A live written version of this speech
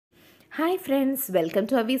Hi friends, welcome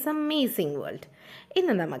to Avi's Amazing World.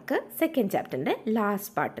 ഇന്ന് നമുക്ക് second ചാപ്റ്ററിൻ്റെ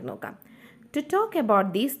ലാസ്റ്റ് പാർട്ട് നോക്കാം. To talk about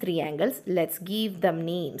these three angles, let's give them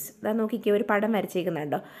names. ഇതാ നോക്കിക്കേ, ഒരു പടം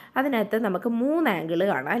വരച്ചേക്കുന്നുണ്ടോ? അതിനകത്ത് നമുക്ക് 3 ആംഗിൾ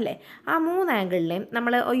കാണാം അല്ലേ? ആ 3 ആംഗിളിനെയും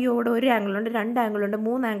നമ്മൾ ഇവിടെ ഒരു ആംഗിളുണ്ട്, 2 ആംഗിളുണ്ട്,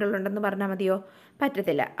 3 ആംഗിളുണ്ടെന്ന് പറഞ്ഞാൽ മതിയോ?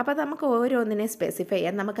 പറ്റത്തില്ല. അപ്പോൾ നമുക്ക് ഓരോന്നിനെ സ്പെസിഫൈ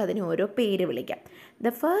ചെയ്യാൻ നമുക്കതിന് ഓരോ പേര് വിളിക്കാം.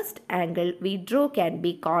 The first angle we draw can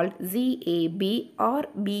be called ZAB or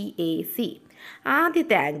BAC.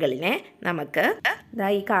 ആദ്യത്തെ ആംഗിളിനെ നമുക്ക്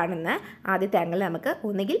ഈ കാണുന്ന ആദ്യത്തെ ആംഗിൾ നമുക്ക്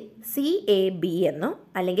ഒന്നുകിൽ CAB എന്നോ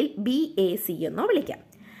അല്ലെങ്കിൽ BAC എന്നോ വിളിക്കാം.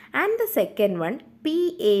 And the second one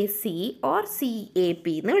PAC or CAP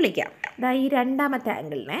എന്ന് വിളിക്കാം. ഈ രണ്ടാമത്തെ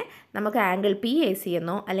ആംഗിളിനെ നമുക്ക് ആംഗിൾ PAC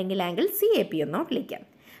എന്നോ അല്ലെങ്കിൽ ആംഗിൾ CAP എന്നോ വിളിക്കാം.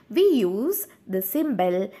 വി യൂസ് ദ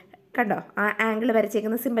സിമ്പിൾ, കണ്ടോ ആ ആംഗിൾ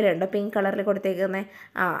വരച്ചേക്കുന്ന സിമ്പിൾ ഉണ്ടോ, പിങ്ക് കളറിൽ കൊടുത്തേക്കുന്നത്,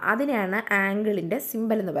 അതിനെയാണ് ആംഗിളിൻ്റെ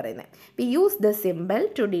സിമ്പിൾ എന്ന് പറയുന്നത്. We use the simple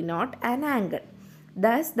to denote an angle.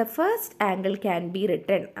 Thus the first angle can be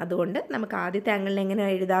written. അതുകൊണ്ട് നമുക്ക് ആദ്യത്തെ ആംഗിളിനെ എങ്ങനെ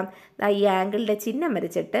എഴുതാം? ഈ ആംഗിളിൻ്റെ ചിഹ്നം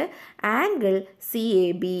വരച്ചിട്ട് ആംഗിൾ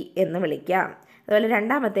CAB എന്ന് വിളിക്കാം. അതുപോലെ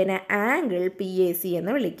രണ്ടാമത്തേനെ ആംഗിൾ PAC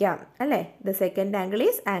എന്ന് വിളിക്കാം അല്ലേ? The second angle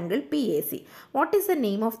is angle PAC. What is the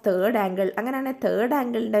name of third angle? അങ്ങനെയാണെങ്കിൽ തേർഡ്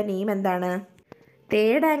ആംഗിളിൻ്റെ നെയിം എന്താണ്?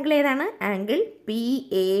 തേർഡ് ആംഗിൾ ഏതാണ്? ആംഗിൾ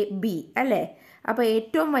PAB അല്ലേ? അപ്പോൾ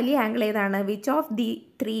ഏറ്റവും വലിയ ആംഗിൾ ഏതാണ്? Which of the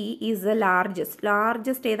 3 is the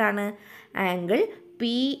largest ഏതാണ്? ആംഗിൾ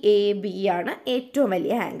PAB ആണ് ഏറ്റവും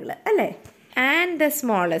വലിയ ആംഗിൾ അല്ലേ? ആൻഡ് ദ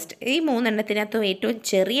സ്മോളസ്റ്റ്, ഈ 3 എണ്ണത്തിനകത്തും ഏറ്റവും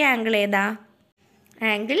ചെറിയ ആംഗിൾ ഏതാ?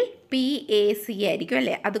 ആംഗിൾ PAC ആയിരിക്കും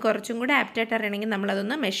അല്ലേ? അത് കുറച്ചും കൂടെ ആപ്റ്റായിട്ട് അറിയണമെങ്കിൽ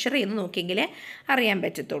നമ്മളതൊന്ന് മെഷർ ചെയ്ത് നോക്കിയെങ്കിലേ അറിയാൻ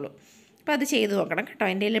പറ്റത്തുള്ളൂ. അപ്പോൾ അത് ചെയ്ത് നോക്കണം കേട്ടോ.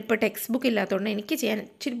 എൻ്റെ കയ്യിൽ ഇപ്പോൾ ടെക്സ്റ്റ് ബുക്ക് ഇല്ലാത്തതുകൊണ്ട് എനിക്ക് ചെയ്യാൻ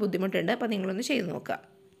ഇച്ചിരി ബുദ്ധിമുട്ടുണ്ട്. അപ്പോൾ നിങ്ങളൊന്ന് ചെയ്ത് നോക്കുക.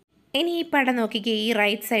 ഇനി ഈ പടം നോക്കിക്കേ, ഈ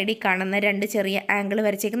റൈറ്റ് സൈഡിൽ കാണുന്ന 2 ചെറിയ angle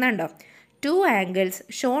വരച്ചേക്കുന്നുണ്ടോ? 2 angles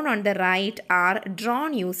shown on the right are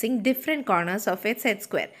drawn using different corners of a set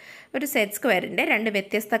square. ഒരു സെറ്റ് സ്ക്വയറിൻ്റെ 2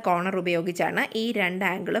 വ്യത്യസ്ത കോർണർ ഉപയോഗിച്ചാണ് ഈ 2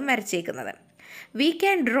 ആംഗിളും വരച്ചേക്കുന്നത്. We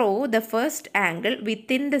can draw the first angle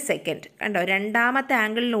within the second. കണ്ടോ, രണ്ടാമത്തെ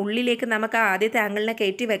ആംഗിളിനുള്ളിലേക്ക് നമുക്ക് ആദ്യത്തെ ആംഗിളിനെ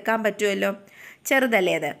കയറ്റി വെക്കാൻ പറ്റുമല്ലോ,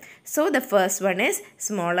 ചെറുതല്ലേ അത്? So the first one is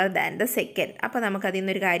smaller than the second. അപ്പോൾ നമുക്കതിൽ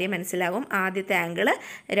നിന്നൊരു കാര്യം മനസ്സിലാകും, ആദ്യത്തെ ആംഗിൾ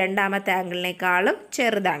രണ്ടാമത്തെ ആംഗിളിനേക്കാളും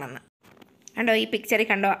ചെറുതാണെന്ന്. കണ്ടോ, ഈ പിക്ചറിൽ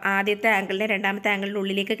കണ്ടോ, ആദ്യത്തെ ആംഗിളിനെ രണ്ടാമത്തെ ആംഗിളിൻ്റെ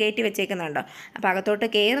ഉള്ളിലേക്ക് കയറ്റി വെച്ചേക്കുന്നുണ്ടോ? അപ്പോൾ അകത്തോട്ട്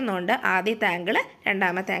കയറുന്നതുകൊണ്ട് ആദ്യത്തെ ആംഗിൾ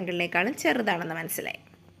രണ്ടാമത്തെ ആംഗിളിനേക്കാളും ചെറുതാണെന്ന് മനസ്സിലായി.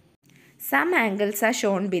 Some angles are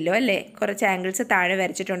shown below അല്ലേ? കുറച്ച് ആംഗിൾസ് താഴെ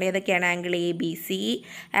വരച്ചിട്ടുണ്ട്. ഏതൊക്കെയാണ്? Angle ABC,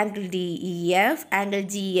 angle DEF, angle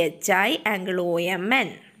GHI, angle OMN.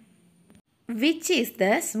 Which is the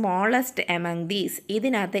smallest among these?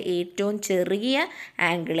 ഇതിനകത്ത് ഏറ്റവും ചെറിയ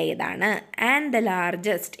ആംഗിൾ ഏതാണ്? ആൻഡ് ദ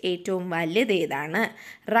ലാർജസ്റ്റ്, ഏറ്റവും വലുത് ഏതാണ്?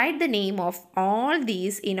 Write the name of all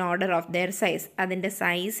these in order of their size. അതിൻ്റെ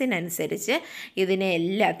സൈസിനനുസരിച്ച് ഇതിനെ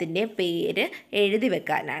എല്ലാത്തിൻ്റെയും പേര് എഴുതി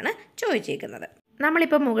വെക്കാനാണ് ചോദിച്ചേക്കുന്നത്.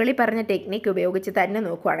 നമ്മളിപ്പോൾ മുകളിൽ പറഞ്ഞ ടെക്നിക്ക് ഉപയോഗിച്ച് തന്നെ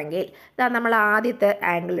നോക്കുകയാണെങ്കിൽ നമ്മൾ ആദ്യത്തെ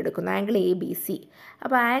ആംഗിൾ എടുക്കുന്നു, ആംഗിൾ ABC.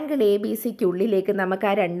 അപ്പോൾ ആംഗിൾ ABCക്കുള്ളിലേക്ക് നമുക്ക്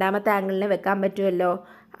ആ രണ്ടാമത്തെ ആംഗിളിനെ വെക്കാൻ പറ്റുമല്ലോ.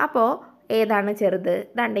 അപ്പോൾ ഏതാണ് ചെറുത്?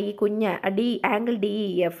 ദാണ്ട ഈ ആംഗിൾ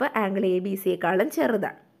DEF ആംഗിൾ ABCയേക്കാളും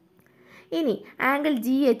ചെറുതാണ്. ഇനി ആംഗിൾ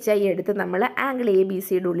GHI എടുത്ത് നമ്മൾ ആംഗിൾ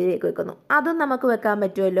ABCയുടെ ഉള്ളിലേക്ക് വെക്കുന്നു, അതും നമുക്ക് വെക്കാൻ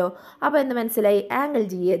പറ്റുമല്ലോ. അപ്പോൾ എന്ത് മനസ്സിലായി? ആംഗിൾ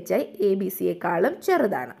GHI ABCയേക്കാളും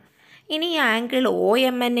ചെറുതാണ്. ഇനി ആംഗിൾ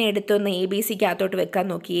OMN എടുത്തൊന്ന് ABCക്കകത്തോട്ട് വെക്കാൻ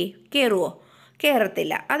നോക്കിയേ, കയറുമോ?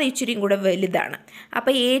 കയറത്തില്ല, അത് ഇച്ചിരിയും കൂടെ വലുതാണ്.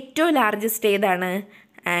 അപ്പോൾ ഏറ്റവും ലാർജസ്റ്റ് ഏതാണ്?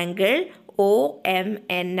 ആംഗിൾ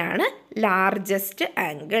OMN ആണ് ലാർജസ്റ്റ്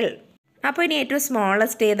ആംഗിൾ. അപ്പോൾ ഇനി ഏറ്റവും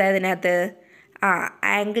സ്മോളസ്റ്റ് ഏതാ ഇതിനകത്ത്?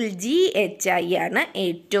 ആംഗിൾ GHI ആണ്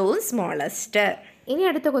ഏറ്റവും സ്മോളസ്റ്റ്. ഇനി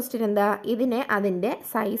അടുത്ത ക്വസ്റ്റ്യൻ എന്താ? ഇതിനെ അതിൻ്റെ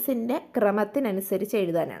സൈസിൻ്റെ ക്രമത്തിനനുസരിച്ച്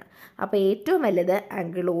എഴുതാനാണ്. അപ്പോൾ ഏറ്റവും വലുത്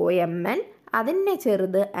ആംഗിൾ OMN, അതിൻ്റെ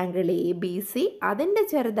ചെറുത് ആംഗിൾ ABC, അതിൻ്റെ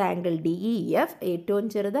ചെറുത് ആംഗിൾ DEF, ഏറ്റവും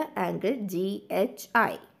ചെറുത് ആംഗിൾ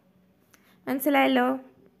GHI. മനസ്സിലായല്ലോ?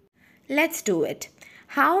 Let's do it.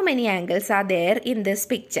 How many angles are there in this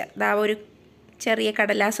picture? ഒരു ചെറിയ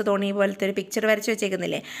കടലാസ് തോണി പോലത്തെ ഒരു പിക്ചർ വരച്ച്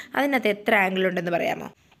വെച്ചേക്കുന്നില്ലേ, അതിനകത്ത് എത്ര ആംഗിൾ ഉണ്ടെന്ന് പറയാമോ?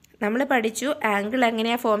 നമ്മൾ പഠിച്ചു ആംഗിൾ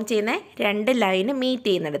എങ്ങനെയാണ് ഫോം ചെയ്യുന്നത്? 2 ലൈന് മീറ്റ്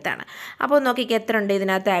ചെയ്യുന്നിടത്താണ്. അപ്പോൾ നോക്കിക്ക് എത്ര ഉണ്ട്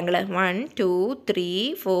ഇതിനകത്ത് ആംഗിൾ? 1 2 3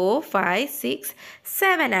 4 5 6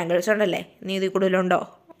 7 ആംഗിൾസ് ഉണ്ടല്ലേ. നീ ഇതിൽ കൂടുതലുണ്ടോ?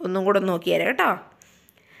 ഒന്നും കൂടെ നോക്കിയാലേ കേട്ടോ.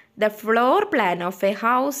 The floor plan of A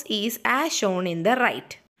house is as shown in the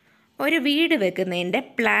right. ഒരു വീട് വെക്കുന്നതിൻ്റെ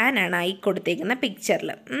പ്ലാനാണ് ആയി കൊടുത്തേക്കുന്ന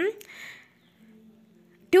പിക്ചറിൽ.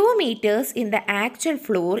 2 meters in the actual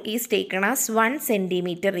floor is taken as 1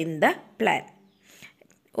 centimeter in the plan.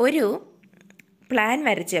 ഒരു പ്ലാൻ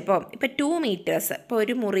വരച്ചപ്പോൾ ഇപ്പോൾ 2 meters, ഇപ്പോൾ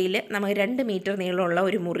ഒരു മുറിയിൽ നമുക്ക് 2 മീറ്റർ നീളമുള്ള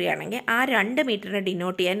ഒരു മുറിയാണെങ്കിൽ ആ 2 മീറ്ററിനെ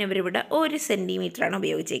ഡിനോട്ട് ചെയ്യാൻ ഇവരിവിടെ 1 സെൻറ്റിമീറ്ററാണ്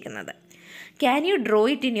ഉപയോഗിച്ചിരിക്കുന്നത്. Can you draw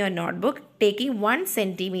it in your notebook taking 1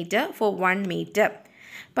 centimetre four 1 metre.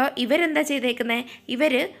 അപ്പോൾ ഇവരെന്താ ചെയ്തേക്കുന്നത്?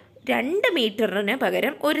 ഇവർ 2 മീറ്ററിന്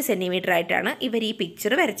പകരം 1 സെൻറ്റിമീറ്റർ ആയിട്ടാണ് ഇവർ ഈ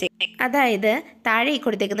പിക്ചർ വരച്ചേക്കുന്നത്. അതായത് താഴെ ഈ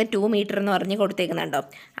കൊടുത്തേക്കുന്ന 2 മീറ്റർ എന്ന് പറഞ്ഞ് കൊടുത്തേക്കുന്നുണ്ടോ,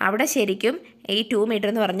 അവിടെ ശരിക്കും ഈ 2 മീറ്റർ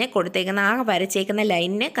എന്ന് പറഞ്ഞ് കൊടുത്തേക്കുന്ന ആ വരച്ചേക്കുന്ന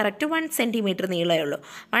ലൈനിന് കറക്റ്റ് 1 സെൻറ്റിമീറ്റർ നീളമേ ഉള്ളൂ.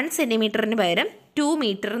 1 സെൻറ്റിമീറ്ററിന് പകരം 2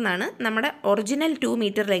 മീറ്റർ എന്നാണ് നമ്മുടെ ഒറിജിനൽ 2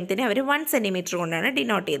 മീറ്റർ ലെങ്ത്തിനെ അവർ 1 സെൻറ്റിമീറ്റർ കൊണ്ടാണ്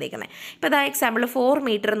ഡിനോട്ട് ചെയ്തേക്കുന്നത്. ഇപ്പോൾ അതാ എക്സാമ്പിൾ 4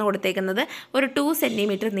 മീറ്റർ എന്ന് കൊടുത്തേക്കുന്നത് ഒരു 2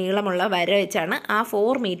 സെൻറ്റിമീറ്റർ നീളമുള്ള വര വെച്ചാണ് ആ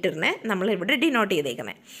 4 മീറ്ററിനെ നമ്മളിവിടെ ഡിനോട്ട്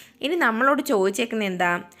ചെയ്തേക്കുന്നത്. ഇനി നമ്മളോട് ചോദിച്ചേക്കുന്നത്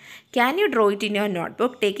എന്താ? Can you draw it in your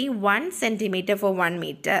notebook taking 1 centimetre four 1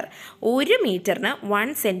 metre. 1 മീറ്ററിന്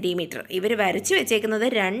 1 സെൻറ്റിമീറ്റർ. ഇവർ വരച്ച് വെച്ചേക്കുന്നത്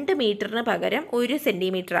 2 മീറ്ററിന് പകരം 1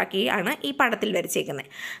 സെൻറ്റിമീറ്റർ ആക്കിയാണ് ഈ പടത്തിൽ വരച്ചേക്കുന്നത്.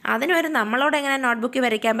 അതിന് ഒരു നമ്മളോട് എങ്ങനെ നോട്ട്ബുക്ക്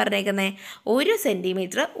വരയ്ക്കാൻ പറഞ്ഞേക്കുന്നത്? 1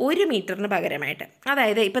 സെൻറ്റിമീറ്റർ 1 മീറ്ററിന് പകരമായിട്ട്.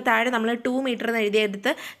 അതായത് ഇപ്പോൾ താഴെ നമ്മൾ 2 മീറ്റർ എന്ന്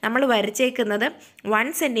എഴുതിയെടുത്ത് നമ്മൾ വരച്ചേക്കുന്നത്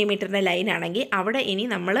 1 സെൻറ്റിമീറ്ററിൻ്റെ ലൈനാണെങ്കിൽ അവിടെ ഇനി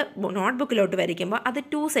നമ്മൾ നോട്ട്ബുക്കിലോട്ട് വരയ്ക്കുമ്പോൾ അത്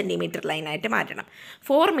 2 സെൻറ്റിമീറ്റർ ലൈനായിട്ട് മാറ്റണം.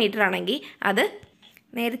 4 മീറ്റർ ആണെങ്കിൽ അത്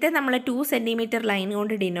നേരത്തെ നമ്മൾ 2 സെൻറ്റിമീറ്റർ ലൈൻ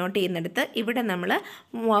കൊണ്ട് ഡിനോട്ട് ചെയ്യുന്നിടത്ത് ഇവിടെ നമ്മൾ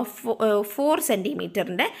 4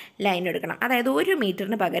 സെൻറ്റിമീറ്ററിൻ്റെ ലൈൻ എടുക്കണം. അതായത് 1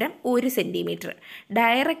 മീറ്ററിന് പകരം 1 സെൻറ്റിമീറ്റർ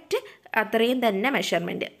ഡയറക്റ്റ് അത്രയും തന്നെ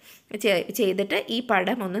മെഷർമെൻറ്റ് ചെയ്തിട്ട് ഈ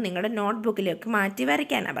പടം ഒന്ന് നിങ്ങളുടെ നോട്ട്ബുക്കിലേക്ക് മാറ്റി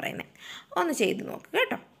വരയ്ക്കാനാണ് പറയുന്നത്. ഒന്ന് ചെയ്ത് നോക്കുക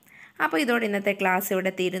കേട്ടോ. അപ്പോൾ ഇതോടെ ഇന്നത്തെ ക്ലാസ്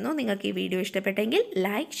ഇവിടെ തീരുന്നു. നിങ്ങൾക്ക് ഈ വീഡിയോ ഇഷ്ടപ്പെട്ടെങ്കിൽ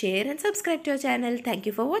like, share and subscribe to our channel. Thank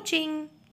you for watching.